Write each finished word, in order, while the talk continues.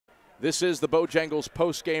This is the Bojangles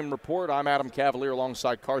postgame report. I'm Adam Cavalier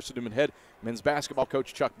alongside Carson-Newman head men's basketball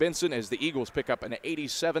coach Chuck Benson as the Eagles pick up an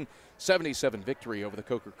 87-77 victory over the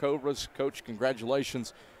Coker Cobras. Coach,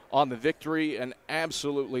 congratulations on the victory. An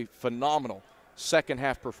absolutely phenomenal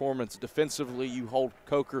second-half performance. Defensively, you hold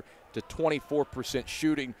Coker to 24%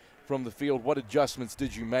 shooting from the field. What adjustments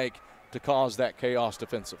did you make to cause that chaos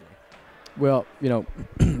defensively? Well, you know,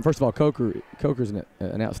 first of all, Coker's an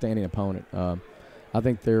outstanding opponent. I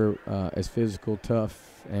think they're as physical,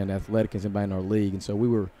 tough, and athletic as anybody in our league. And so we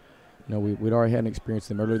were, you know, we'd already had an experience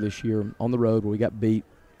with them earlier this year on the road where we got beat.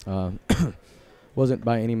 Wasn't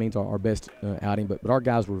by any means our best outing, but our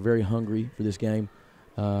guys were very hungry for this game.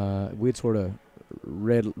 We'd sort of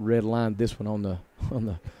red-lined this one on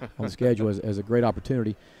the schedule as a great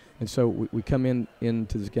opportunity. And so we come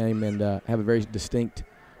into this game and have a very distinct,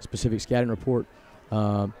 specific scouting report.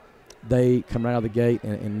 They come right out of the gate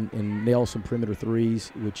and nail some perimeter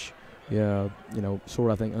threes, which, you know, sort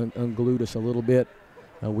of, I think, unglued us a little bit.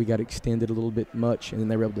 We got extended a little bit much, and then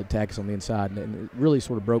they were able to attack us on the inside. And it really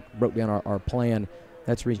sort of broke down our plan.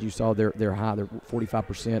 That's the reason you saw they're high. They're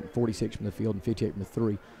 45%, 46 from the field, and 58 from the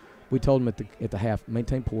three. We told them at the half,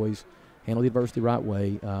 maintain poise, handle the adversity the right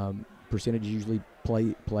way. Percentages usually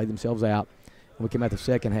play themselves out. We came out the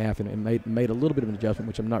second half and made a little bit of an adjustment,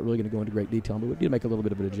 which I'm not really going to go into great detail on, but we did make a little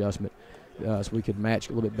bit of an adjustment so we could match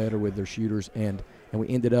a little bit better with their shooters, and we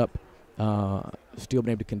ended up still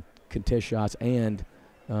being able to contest shots and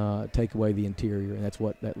take away the interior, and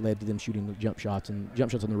that led to them shooting the jump shots, and jump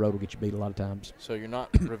shots on the road will get you beat a lot of times. So you're not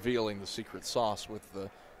revealing the secret sauce with the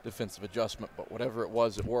defensive adjustment, but whatever it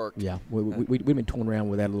was, it worked. Yeah, we've been toying around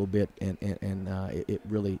with that a little bit, and it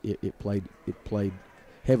really played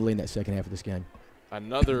heavily in that second half of this game.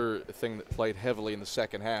 Another thing that played heavily in the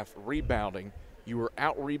second half, rebounding. You were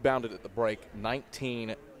out-rebounded at the break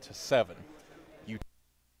 19-7. You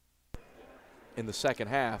in the second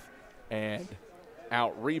half and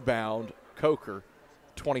out-rebound Coker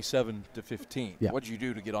 27-15. Yeah. What did you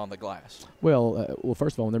do to get on the glass? Well,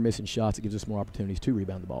 first of all, when they're missing shots, it gives us more opportunities to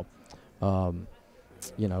rebound the ball.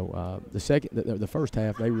 The first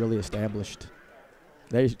half, they really established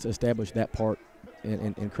that part,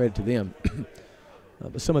 and credit to them.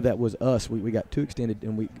 But some of that was us. We got too extended,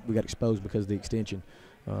 and we got exposed because of the extension.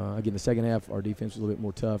 Again, the second half, our defense was a little bit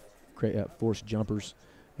more tough, forced jumpers,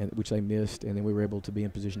 which they missed, and then we were able to be in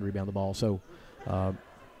position to rebound the ball. So,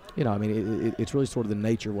 you know, I mean, it's really sort of the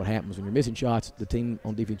nature of what happens when you're missing shots. The team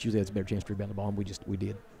on defense usually has a better chance to rebound the ball, and we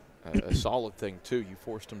did. A solid thing too. You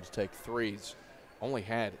forced them to take threes. Only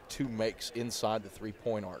had 2 makes inside the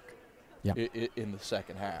three-point arc. Yeah. In the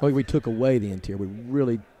second half. Well, we took away the interior. We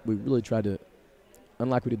really tried to,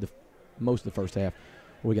 unlike we did most of the first half,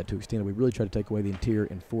 where we got too extended. We really tried to take away the interior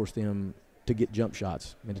and force them to get jump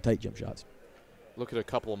shots and to take jump shots. Look at a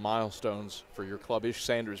couple of milestones for your club. Ish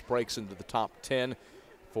Sanders breaks into the top 10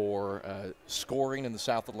 for scoring in the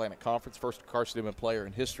South Atlantic Conference. First Carson-Newman player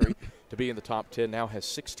in history to be in the top 10. Now has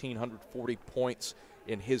 1,640 points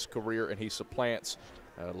in his career, and he supplants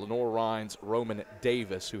Lenore Rhines, Roman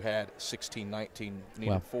Davis, who had 16, 19,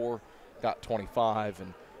 needed 4, got 25,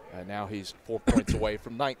 and now he's 4 points away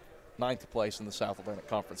from ninth place in the South Atlantic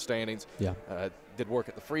Conference standings. Yeah. Did work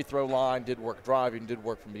at the free throw line, did work driving, did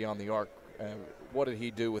work from beyond the arc. What did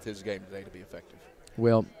he do with his game today to be effective?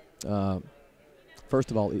 Well,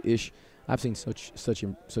 first of all, Ish, I've seen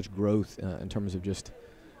such growth in terms of just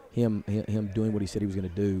him doing what he said he was going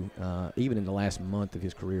to do, even in the last month of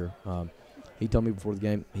his career. He told me before the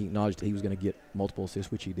game he acknowledged he was going to get multiple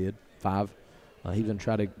assists, which he did, 5. He was going to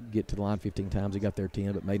try to get to the line 15 times. He got there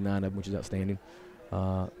 10, but made 9 of them, which is outstanding.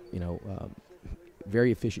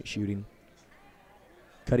 Very efficient shooting,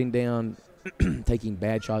 cutting down, taking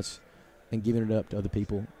bad shots, and giving it up to other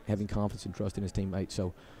people, having confidence and trust in his teammates.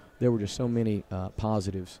 So there were just so many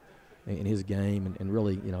positives in his game, and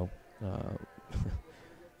really, you know,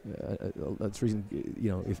 that's the reason, you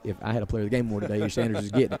know, if I had a player of the game more today, Ish Sanders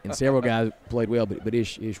is getting it. And several guys played well, but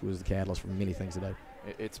Ish was the catalyst for many things today.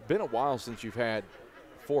 It's been a while since you've had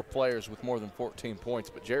 4 players with more than 14 points,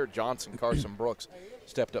 but Jared Johnson, Carson Brooks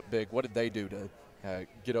stepped up big. What did they do to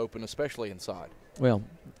get open, especially inside? Well,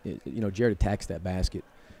 you know, Jared attacks that basket.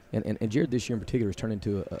 And Jared this year in particular has turned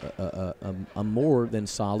into a more than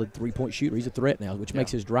solid three-point shooter. He's a threat now, which makes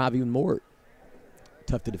his drive even more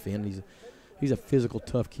tough to defend. He's a physical,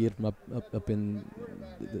 tough kid from up in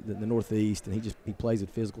the Northeast, and he plays a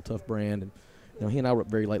physical, tough brand. And you know, he and I were up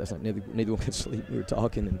very late last night. Neither one could sleep. We were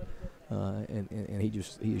talking, and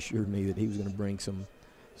he assured me that he was going to bring some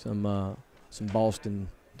Boston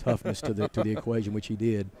toughness to the equation, which he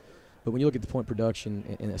did. But when you look at the point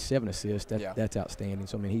production and a 7 assists, that's outstanding.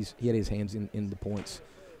 So I mean, he had his hands in the points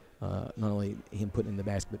not only him putting in the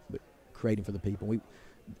basket, but creating for the people.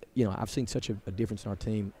 I've seen such a difference in our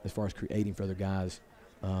team as far as creating for other guys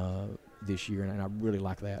this year, and I really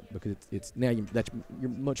like that because it's now you're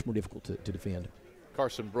much more difficult to defend.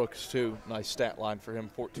 Carson Brooks, too, nice stat line for him,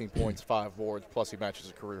 14 points, 5 boards, plus he matches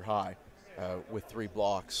a career high with 3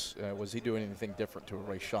 blocks. Was he doing anything different to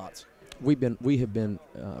erase shots? We have been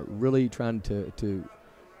really trying to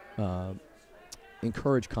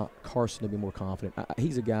encourage Carson to be more confident.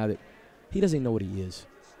 He's a guy that he doesn't even know what he is.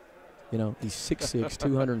 He's 6'6",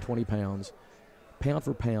 220 pounds, pound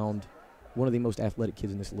for pound, one of the most athletic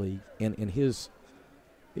kids in this league. And his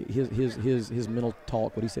mental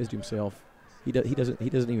talk, what he says to himself, he doesn't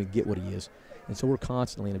even get what he is. And so we're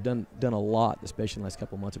constantly, and have done a lot, especially in the last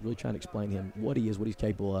couple of months, of really trying to explain to him what he is, what he's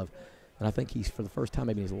capable of. And I think he's, for the first time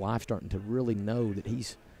maybe in his life, starting to really know that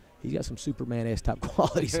he's got some Superman-esque type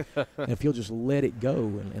qualities. And if he'll just let it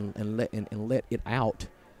go and let it out,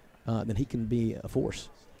 then he can be a force.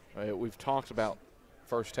 We've talked about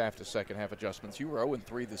first half to second half adjustments. You were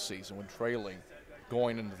 0-3 this season when trailing,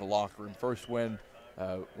 going into the locker room. First win,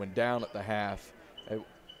 when down at the half.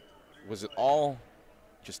 Was it all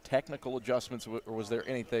just technical adjustments, or was there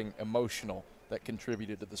anything emotional that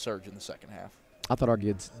contributed to the surge in the second half? I thought our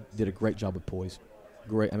kids did a great job with poise.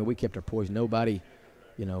 Great. I mean, we kept our poise. Nobody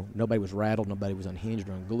was rattled. Nobody was unhinged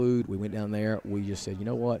or unglued. We went down there. We just said, you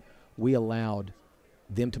know what? We allowed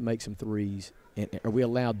them to make some threes, or we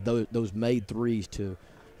allowed those made threes to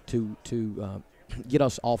get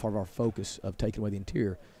us off of our focus of taking away the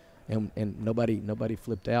interior. And nobody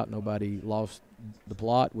flipped out. Nobody lost the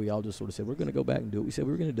plot. We all just sort of said, we're going to go back and do what we said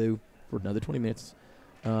we were going to do for another 20 minutes,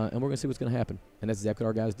 and we're going to see what's going to happen. And that's exactly what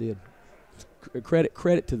our guys did.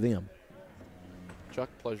 Credit to them. Chuck,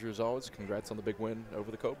 pleasure as always. Congrats on the big win over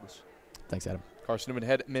the Cobras. Thanks, Adam. Carson-Newman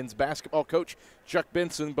head men's basketball coach Chuck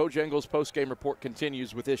Benson. Bojangles' postgame report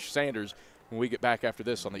continues with Ish Sanders when we get back after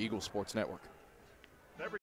this on the Eagles Sports Network.